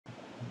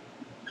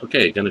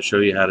Okay, going to show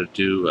you how to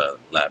do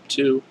Lab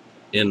 2.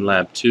 In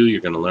Lab 2, you're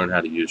going to learn how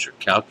to use your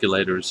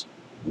calculator's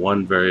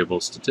one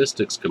variable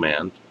statistics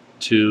command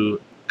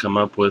to come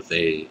up with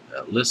a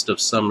list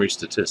of summary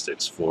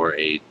statistics for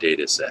a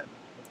data set.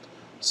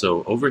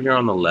 So over here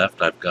on the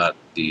left, I've got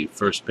the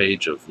first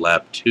page of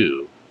Lab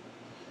 2.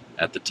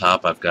 At the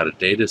top, I've got a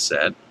data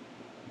set,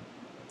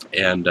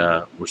 and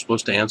we're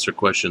supposed to answer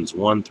questions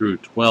 1 through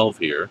 12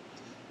 here,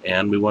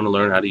 and we want to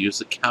learn how to use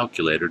the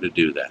calculator to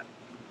do that.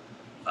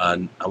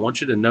 I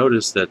want you to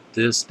notice that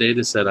this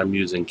data set I'm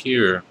using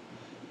here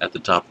at the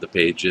top of the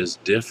page is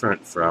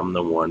different from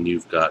the one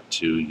you've got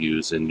to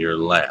use in your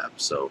lab.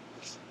 So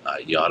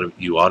you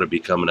ought to be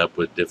coming up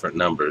with different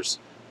numbers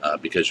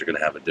because you're going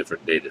to have a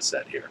different data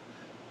set here.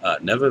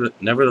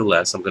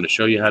 Nevertheless, I'm going to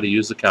show you how to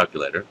use the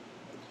calculator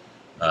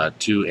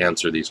to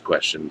answer these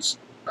questions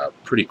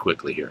pretty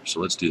quickly here.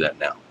 So let's do that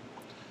now.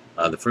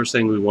 The first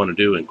thing we want to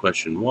do in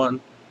question 1,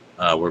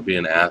 we're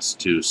being asked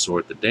to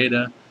sort the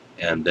data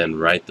and then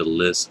write the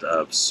list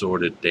of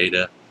sorted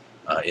data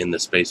in the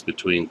space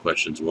between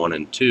questions 1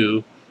 and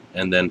 2,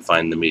 and then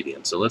find the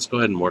median. So let's go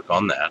ahead and work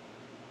on that.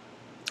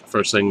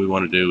 First thing we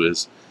want to do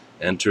is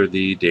enter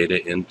the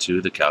data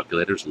into the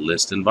calculator's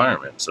list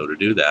environment. So to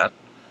do that,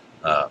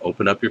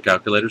 open up your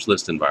calculator's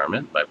list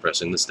environment by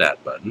pressing the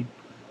Stat button,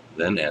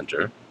 then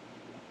enter.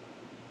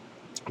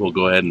 We'll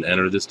go ahead and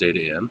enter this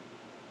data in.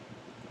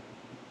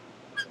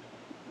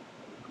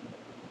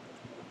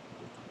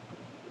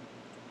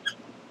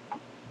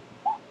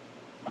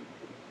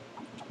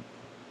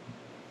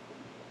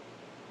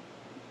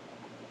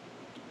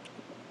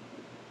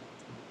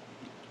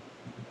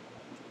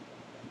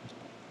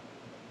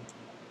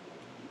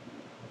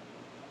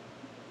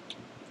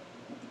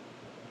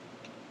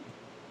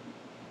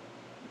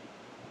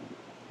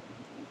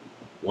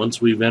 Once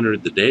we've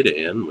entered the data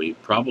in, we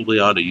probably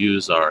ought to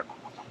use our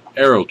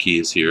arrow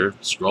keys here,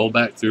 scroll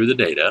back through the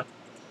data,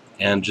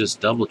 and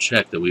just double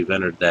check that we've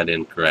entered that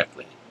in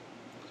correctly.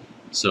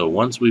 So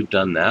once we've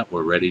done that,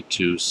 we're ready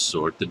to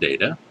sort the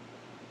data.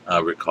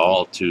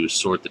 Recall, to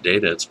sort the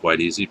data, it's quite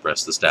easy.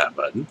 Press the Stat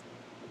button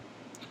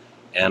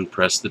and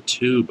press the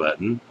To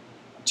button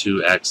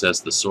to access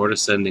the Sort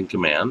Ascending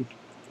command.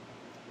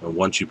 And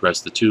once you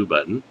press the To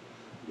button,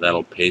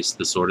 that'll paste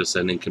the Sort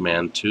Ascending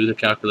command to the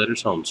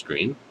calculator's home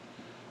screen.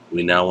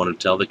 We now want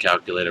to tell the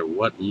calculator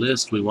what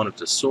list we want it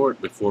to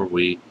sort before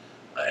we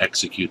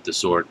execute the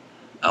sort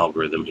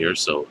algorithm here.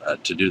 So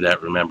to do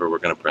that, remember, we're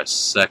going to press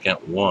second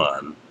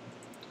 1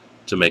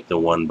 to make the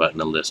 1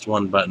 button a list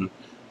 1 button,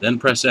 then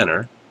press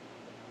enter,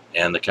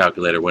 and the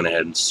calculator went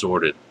ahead and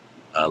sorted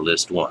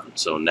list 1.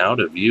 So now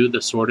to view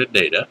the sorted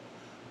data,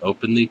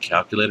 open the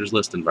calculator's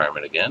list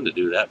environment again. To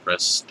do that,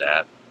 press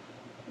Stat,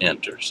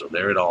 enter. So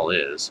there it all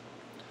is.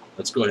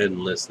 Let's go ahead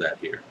and list that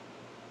here.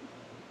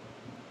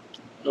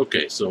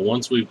 Okay, so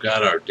once we've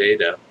got our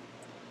data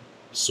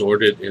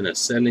sorted in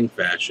ascending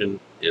fashion,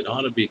 it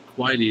ought to be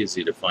quite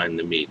easy to find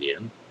the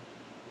median.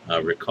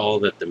 Recall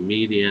that the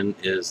median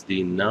is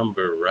the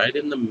number right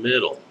in the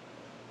middle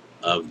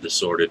of the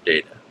sorted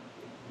data.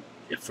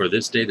 If for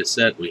this data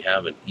set we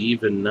have an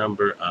even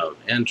number of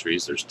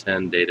entries, there's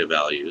 10 data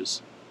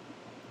values,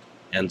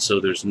 and so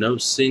there's no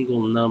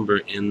single number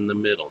in the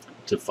middle.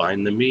 To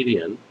find the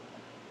median,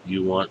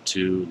 you want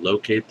to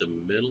locate the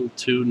middle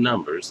 2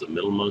 numbers, the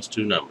middlemost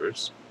 2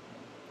 numbers.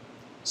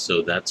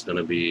 So that's going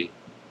to be,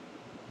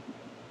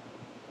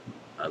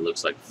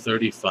 looks like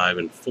 35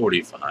 and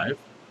 45.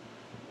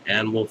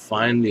 And we'll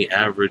find the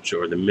average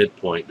or the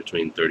midpoint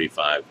between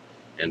 35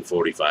 and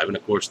 45. And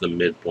of course, the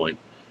midpoint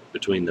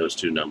between those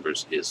 2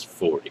 numbers is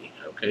 40.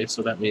 Okay,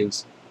 so that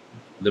means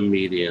the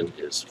median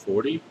is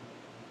 40.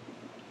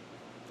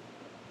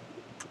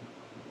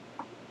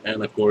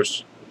 And of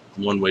course,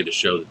 one way to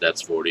show that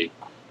that's 40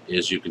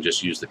 is you can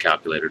just use the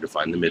calculator to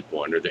find the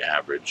midpoint or the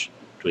average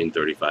between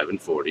 35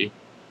 and 40.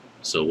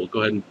 So we'll go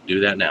ahead and do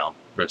that now.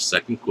 Press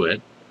second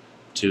quit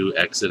to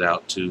exit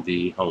out to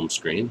the home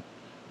screen.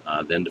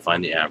 Then to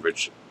find the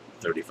average,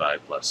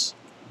 35 plus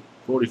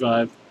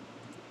 45,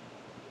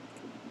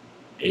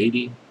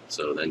 80.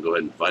 So then go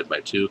ahead and divide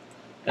by 2.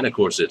 And of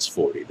course it's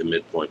 40, the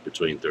midpoint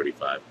between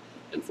 35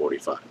 and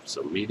 45.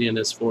 So median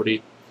is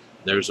 40.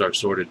 There's our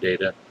sorted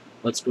data.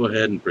 Let's go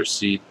ahead and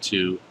proceed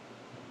to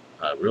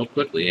real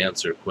quickly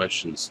answer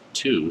questions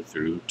 2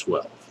 through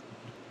 12.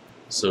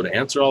 So to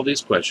answer all these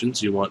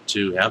questions, you want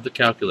to have the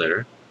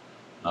calculator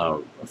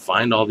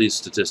find all these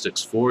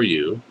statistics for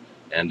you,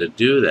 and to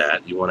do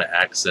that, you want to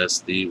access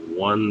the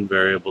one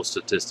variable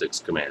statistics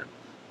command,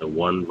 the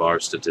one var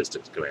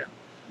statistics command.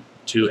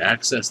 To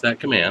access that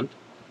command,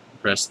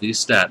 press the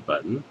Stat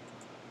button,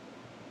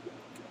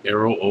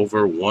 arrow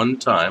over 1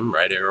 time,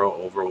 right arrow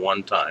over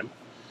 1 time,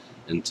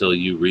 until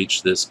you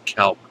reach this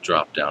Calc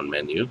drop-down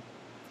menu.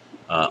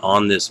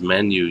 On this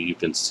menu, you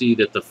can see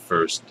that the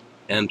first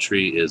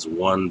entry is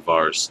 1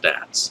 var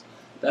stats.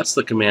 That's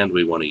the command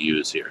we want to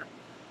use here.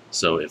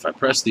 So if I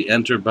press the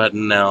enter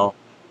button now,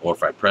 or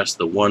if I press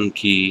the 1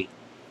 key,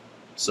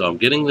 so I'm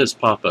getting this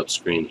pop-up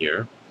screen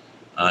here,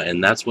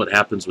 and that's what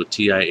happens with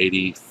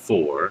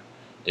TI-84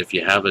 If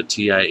you have a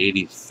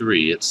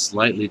TI-83, it's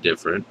slightly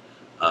different.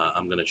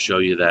 I'm going to show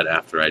you that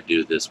after I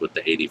do this with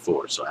the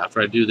 84. So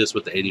after I do this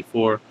with the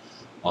 84,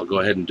 I'll go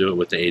ahead and do it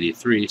with the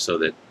 83 so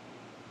that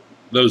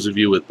those of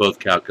you with both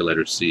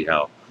calculators see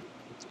how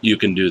you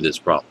can do this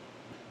problem.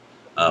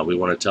 We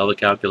want to tell the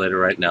calculator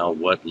right now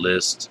what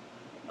list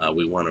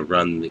we want to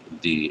run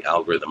the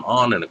algorithm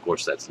on, and of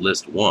course that's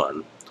list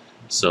 1.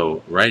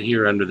 So right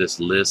here under this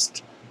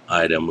list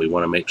item, we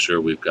want to make sure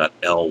we've got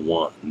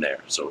L1 there.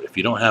 So if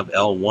you don't have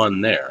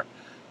L1 there,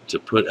 to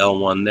put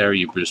L1 there,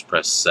 you just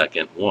press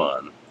second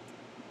 1.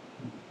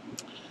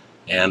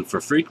 And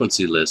for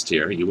frequency list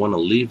here, you want to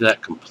leave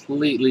that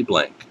completely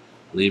blank.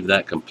 Leave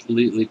that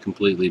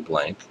completely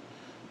blank.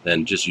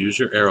 Then just use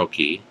your arrow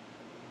key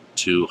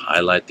to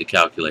highlight the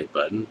calculate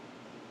button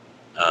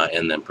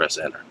and then press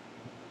enter.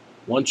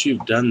 Once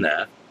you've done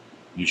that,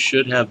 you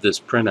should have this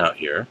printout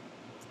here.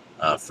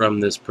 From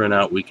this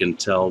printout, we can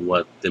tell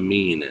what the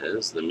mean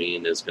is. The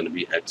mean is going to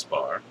be X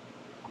bar.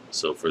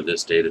 So for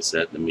this data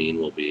set, the mean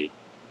will be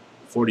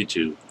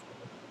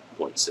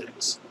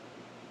 42.6.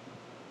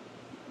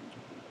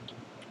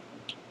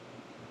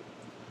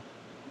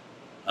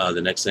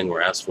 The next thing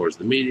we're asked for is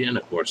the median.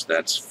 Of course,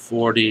 that's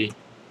 40.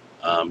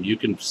 You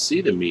can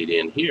see the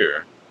median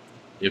here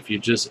if you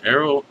just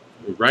down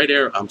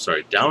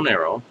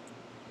arrow,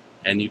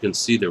 and you can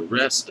see the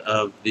rest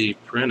of the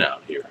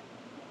printout here.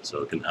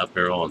 So I can up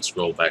arrow and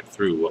scroll back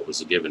through what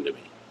was given to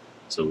me.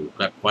 So we've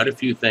got quite a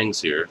few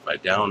things here. If I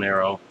down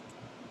arrow,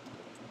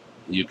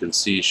 you can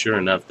see sure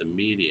enough the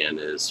median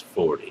is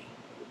 40.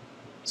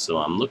 So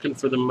I'm looking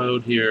for the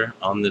mode here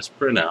on this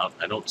printout.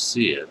 I don't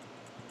see it.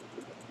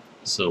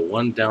 So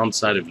one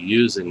downside of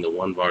using the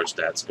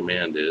one-var-stats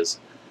command is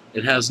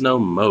it has no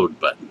mode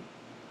button,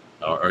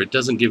 or it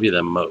doesn't give you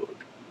the mode.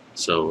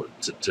 So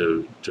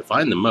to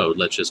find the mode,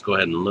 let's just go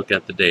ahead and look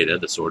at the data,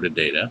 the sorted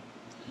data.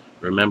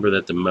 Remember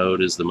that the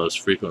mode is the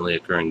most frequently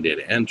occurring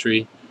data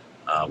entry.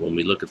 When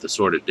we look at the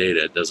sorted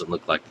data, it doesn't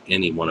look like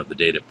any one of the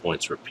data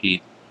points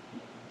repeat.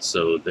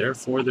 So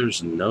therefore,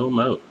 there's no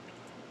mode.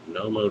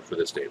 No mode for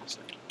this data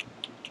set.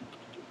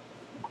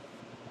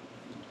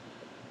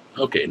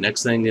 Okay,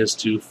 next thing is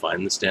to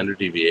find the standard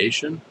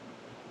deviation.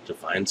 To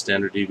find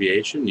standard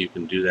deviation, you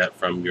can do that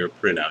from your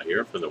printout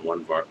here for the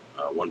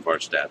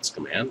one-var-stats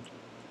command.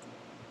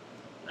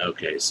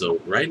 Okay, so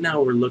right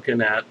now we're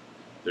looking at,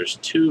 there's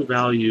two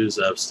values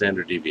of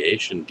standard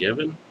deviation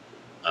given.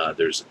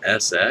 There's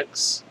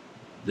SX.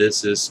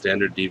 This is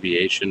standard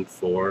deviation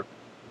for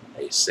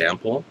a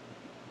sample.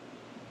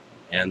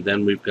 And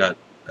then we've got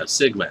a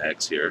sigma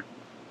X here.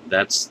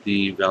 That's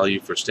the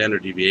value for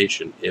standard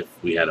deviation if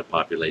we had a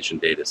population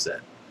data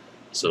set.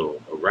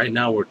 So right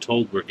now we're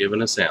told we're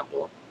given a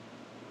sample.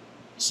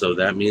 So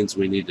that means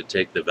we need to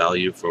take the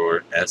value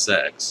for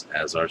SX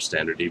as our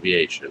standard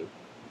deviation.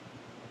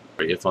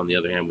 If on the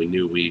other hand we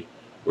knew we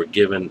were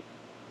given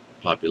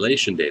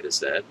population data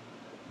set,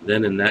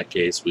 then in that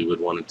case we would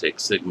want to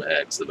take sigma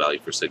X, the value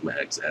for sigma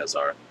X, as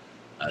our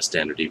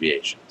standard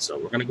deviation. So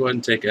we're going to go ahead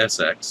and take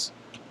SX.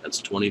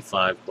 That's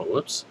 25.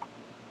 Whoops.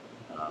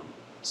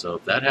 So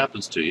if that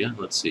happens to you,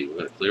 let's see, we're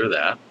going to clear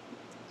that.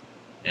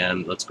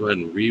 And let's go ahead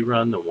and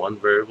rerun the one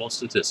variable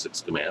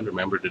statistics command.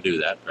 Remember to do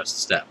that. Press the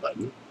stat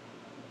button.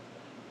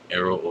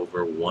 Arrow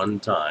over one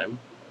time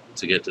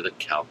to get to the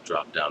calc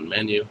drop-down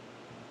menu.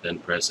 Then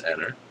press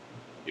enter.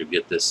 You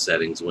get this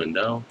settings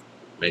window.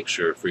 Make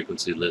sure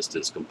frequency list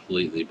is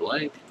completely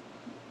blank.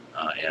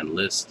 And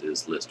list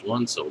is list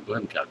 1. So we'll go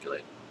ahead and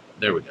calculate.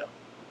 There we go.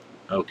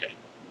 Okay.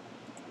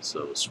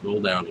 So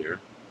scroll down here.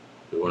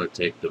 We want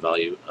to take the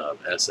value of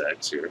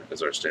SX here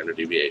as our standard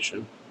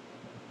deviation.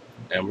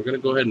 And we're going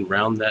to go ahead and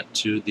round that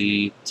to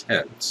the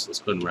tenths. Let's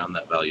go ahead and round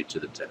that value to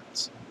the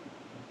tenths.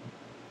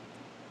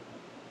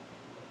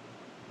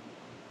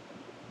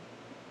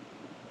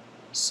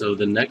 So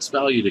the next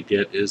value to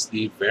get is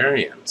the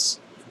variance.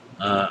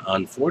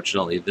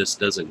 Unfortunately, this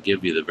doesn't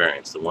give you the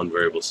variance. The one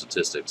variable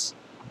statistics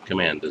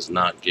command does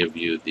not give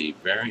you the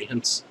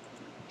variance.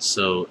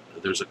 So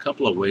there's a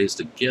couple of ways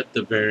to get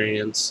the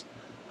variance.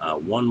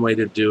 One way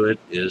to do it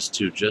is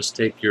to just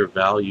take your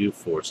value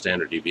for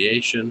standard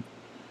deviation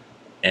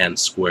and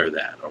square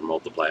that or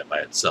multiply it by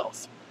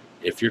itself.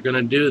 If you're going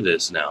to do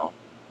this now,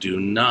 do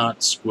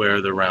not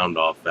square the round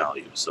off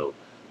value. So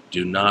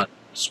do not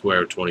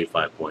square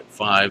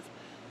 25.5.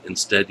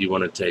 Instead, you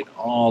want to take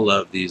all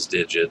of these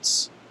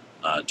digits,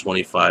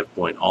 25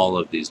 point all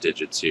of these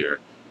digits here,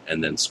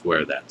 and then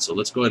square that. So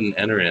let's go ahead and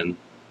enter in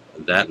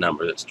that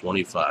number. That's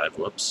 25.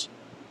 Whoops.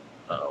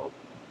 Uh-oh.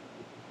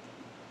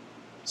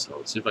 So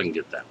let's see if I can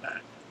get that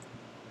back.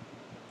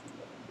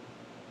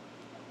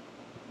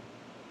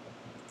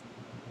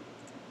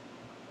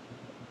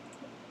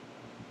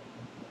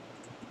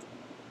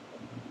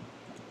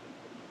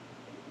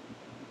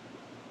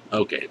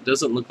 Okay, it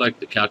doesn't look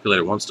like the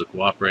calculator wants to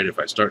cooperate. If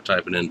I start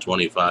typing in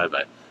 25,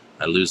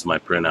 I lose my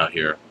printout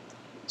here.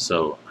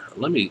 So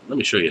let me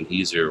show you an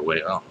easier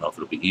way. I don't know if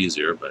it'll be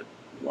easier, but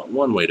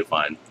one way to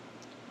find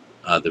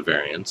the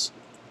variance.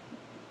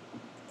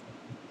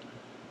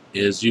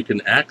 is you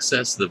can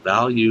access the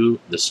value,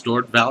 the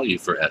stored value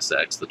for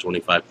SX, the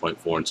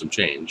 25.4 and some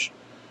change,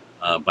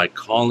 by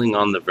calling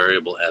on the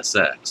variable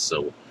SX.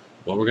 So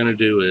what we're going to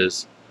do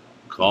is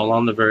call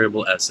on the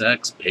variable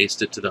SX,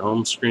 paste it to the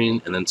home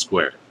screen, and then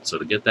square it. So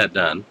to get that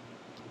done,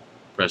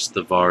 press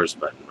the vars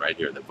button right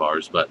here, the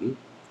vars button,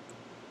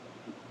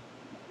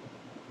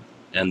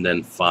 and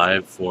then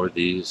 5 for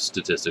the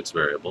statistics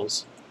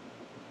variables.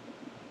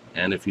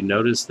 And if you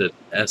notice that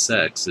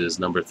SX is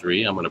number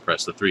 3, I'm going to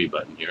press the 3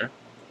 button here.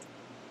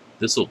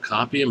 This will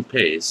copy and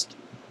paste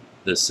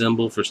the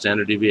symbol for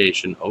standard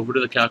deviation over to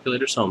the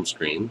calculator's home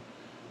screen.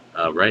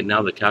 Right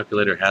now the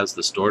calculator has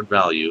the stored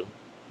value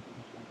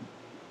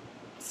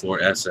for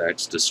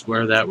SX. To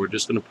square that, we're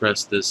just going to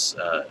press this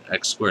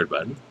x squared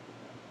button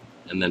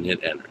and then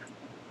hit enter.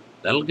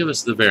 That'll give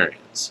us the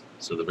variance.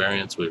 So the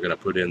variance we're going to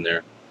put in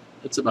there,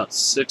 it's about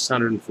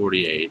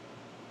 648.0.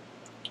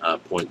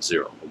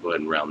 We'll go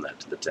ahead and round that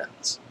to the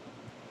tenths.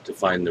 To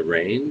find the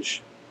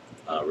range,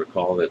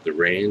 recall that the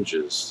range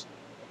is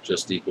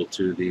just equal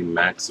to the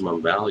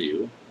maximum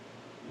value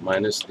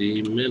minus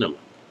the minimum.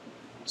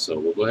 So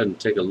we'll go ahead and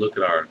take a look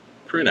at our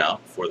printout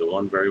for the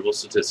one variable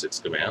statistics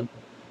command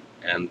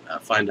and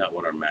find out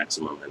what our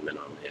maximum and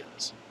minimum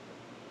is.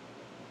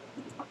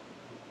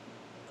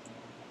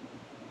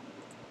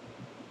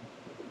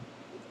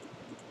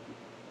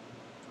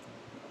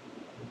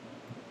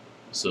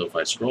 So if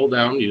I scroll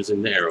down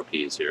using the arrow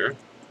keys here,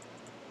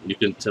 you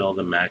can tell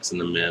the max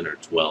and the min are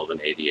 12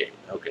 and 88.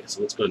 Okay,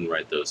 so let's go ahead and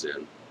write those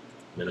in.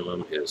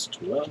 Minimum is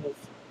 12,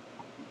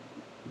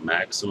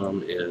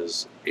 maximum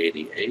is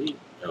 88.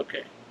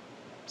 Okay,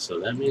 so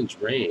that means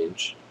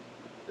range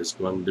is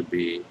going to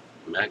be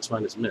max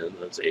minus min,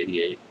 that's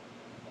 88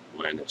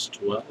 minus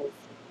 12.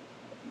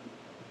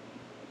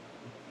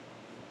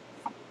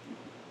 And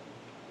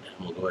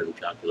we'll go ahead and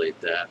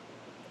calculate that,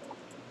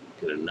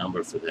 get a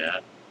number for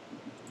that.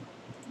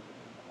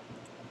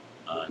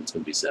 It's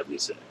going to be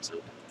 76.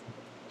 Okay.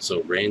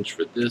 So range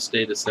for this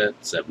data set,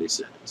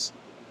 76.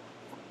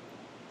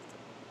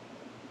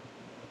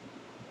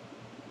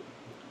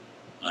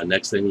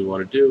 Next thing we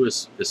want to do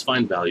is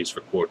find values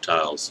for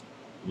quartiles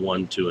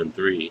 1, 2, and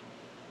 3.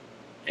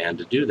 And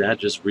to do that,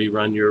 just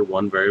rerun your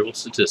one variable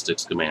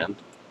statistics command.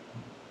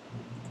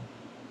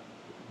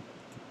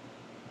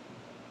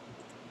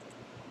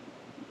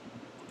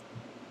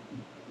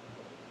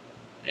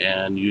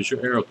 And use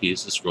your arrow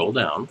keys to scroll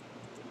down.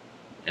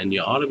 And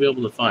you ought to be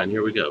able to find,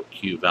 here we go,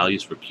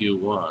 values for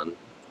Q1.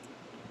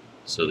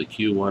 So the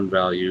Q1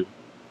 value,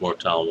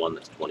 quartile 1,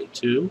 that's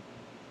 22.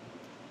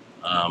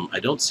 I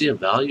don't see a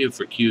value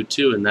for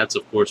Q2, and that's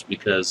of course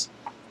because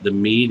the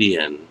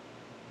median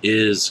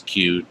is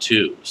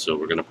Q2. So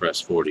we're going to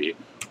press 40.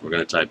 We're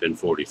going to type in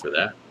 40 for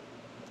that.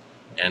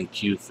 And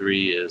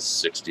Q3 is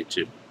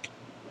 62.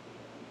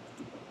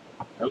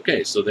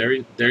 Okay, so there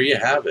you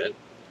have it.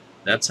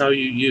 That's how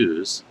you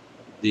use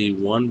the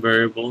one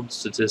variable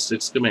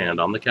statistics command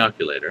on the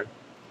calculator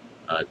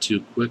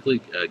to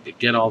quickly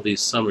get all these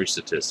summary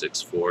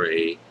statistics for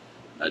a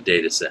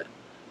data set.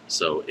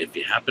 So if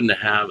you happen to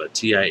have a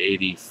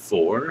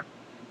TI-84,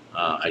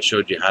 I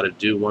showed you how to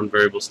do one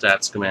variable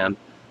stats command.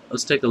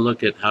 Let's take a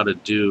look at how to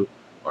do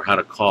or how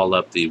to call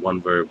up the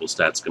one variable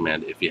stats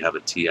command if you have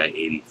a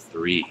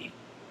TI-83.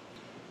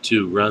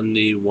 To run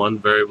the one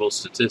variable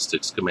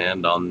statistics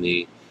command on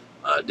the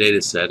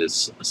data set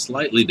is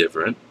slightly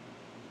different.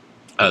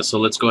 So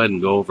let's go ahead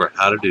and go over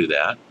how to do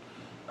that.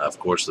 Of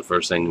course, the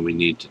first thing we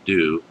need to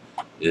do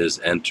is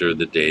enter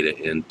the data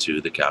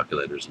into the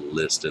calculator's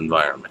list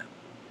environment.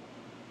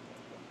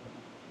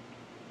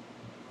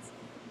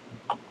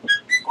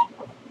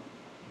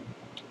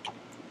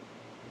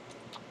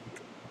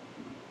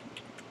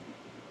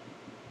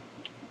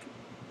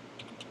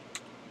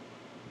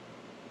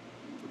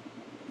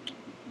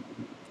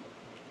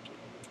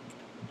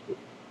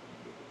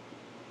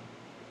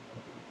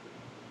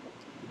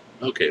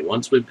 Okay,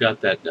 once we've got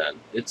that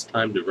done, it's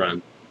time to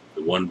run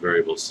the one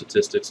variable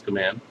statistics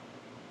command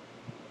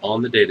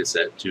on the data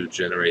set to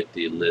generate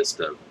the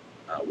list of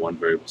one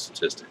variable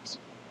statistics.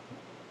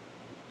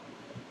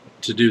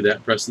 To do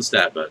that, press the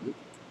Stat button,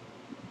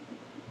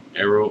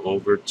 arrow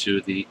over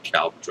to the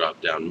Calc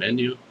drop-down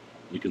menu.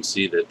 You can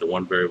see that the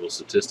one variable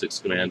statistics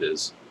command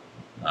is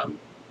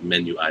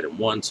menu item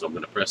 1, so I'm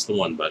going to press the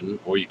 1 button,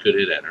 or you could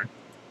hit enter.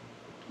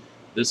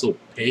 This will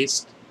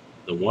paste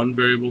the one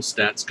variable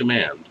stats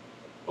command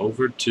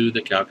over to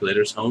the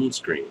calculator's home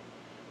screen.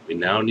 We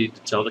now need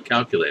to tell the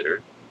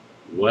calculator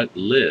what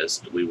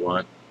list we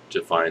want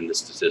to find the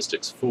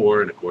statistics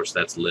for, and of course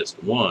that's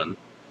list 1.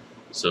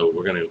 So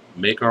we're going to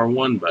make our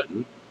 1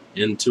 button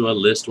into a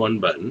list 1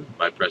 button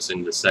by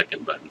pressing the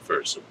second button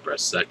first. So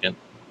press second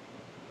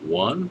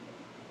 1.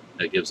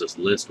 That gives us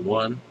list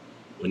 1.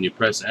 When you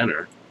press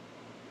enter,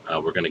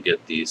 we're going to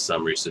get the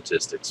summary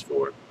statistics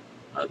for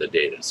the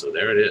data. So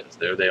there it is.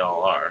 There they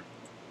all are.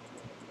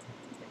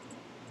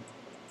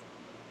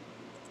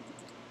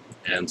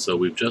 And so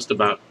we've just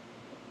about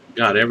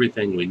got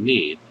everything we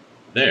need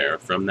there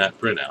from that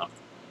printout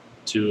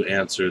to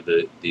answer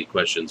the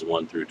questions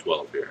 1 through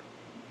 12 here.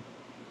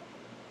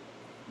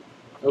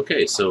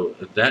 Okay, so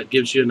that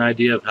gives you an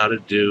idea of how to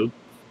do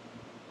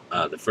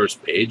the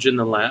first page in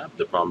the lab,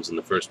 the problems in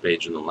the first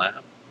page in the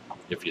lab.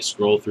 If you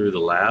scroll through the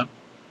lab,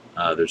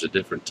 there's a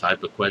different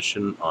type of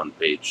question on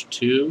page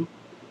 2.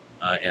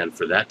 And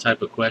for that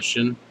type of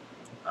question,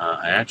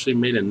 I actually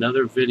made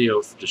another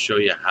video to show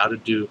you how to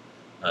do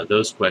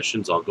those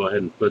questions. I'll go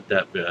ahead and put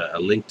that a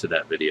link to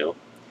that video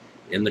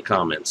in the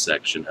comments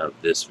section of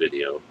this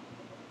video.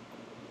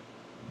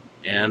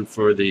 And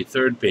for the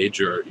third page,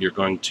 you're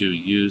going to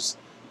use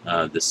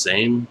the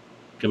same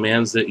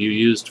commands that you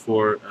used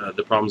for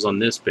the problems on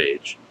this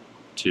page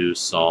to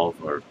solve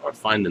or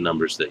find the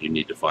numbers that you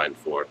need to find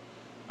for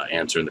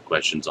answering the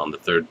questions on the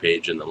third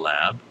page in the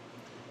lab.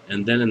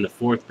 And then in the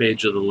fourth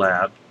page of the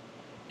lab,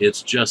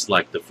 it's just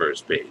like the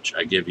first page.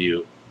 I give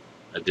you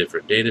a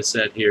different data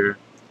set here,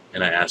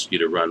 and I ask you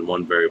to run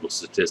one variable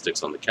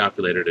statistics on the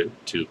calculator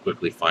to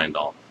quickly find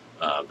all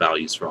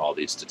values for all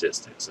these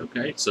statistics.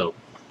 Okay, so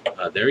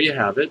there you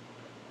have it.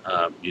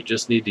 You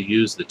just need to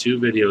use the 2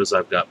 videos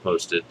I've got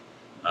posted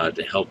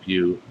to help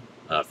you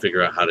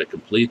figure out how to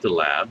complete the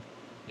lab.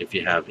 If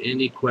you have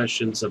any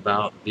questions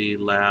about the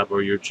lab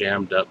or you're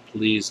jammed up,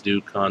 please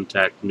do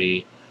contact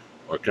me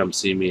or come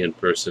see me in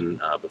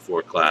person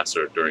before class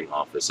or during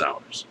office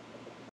hours.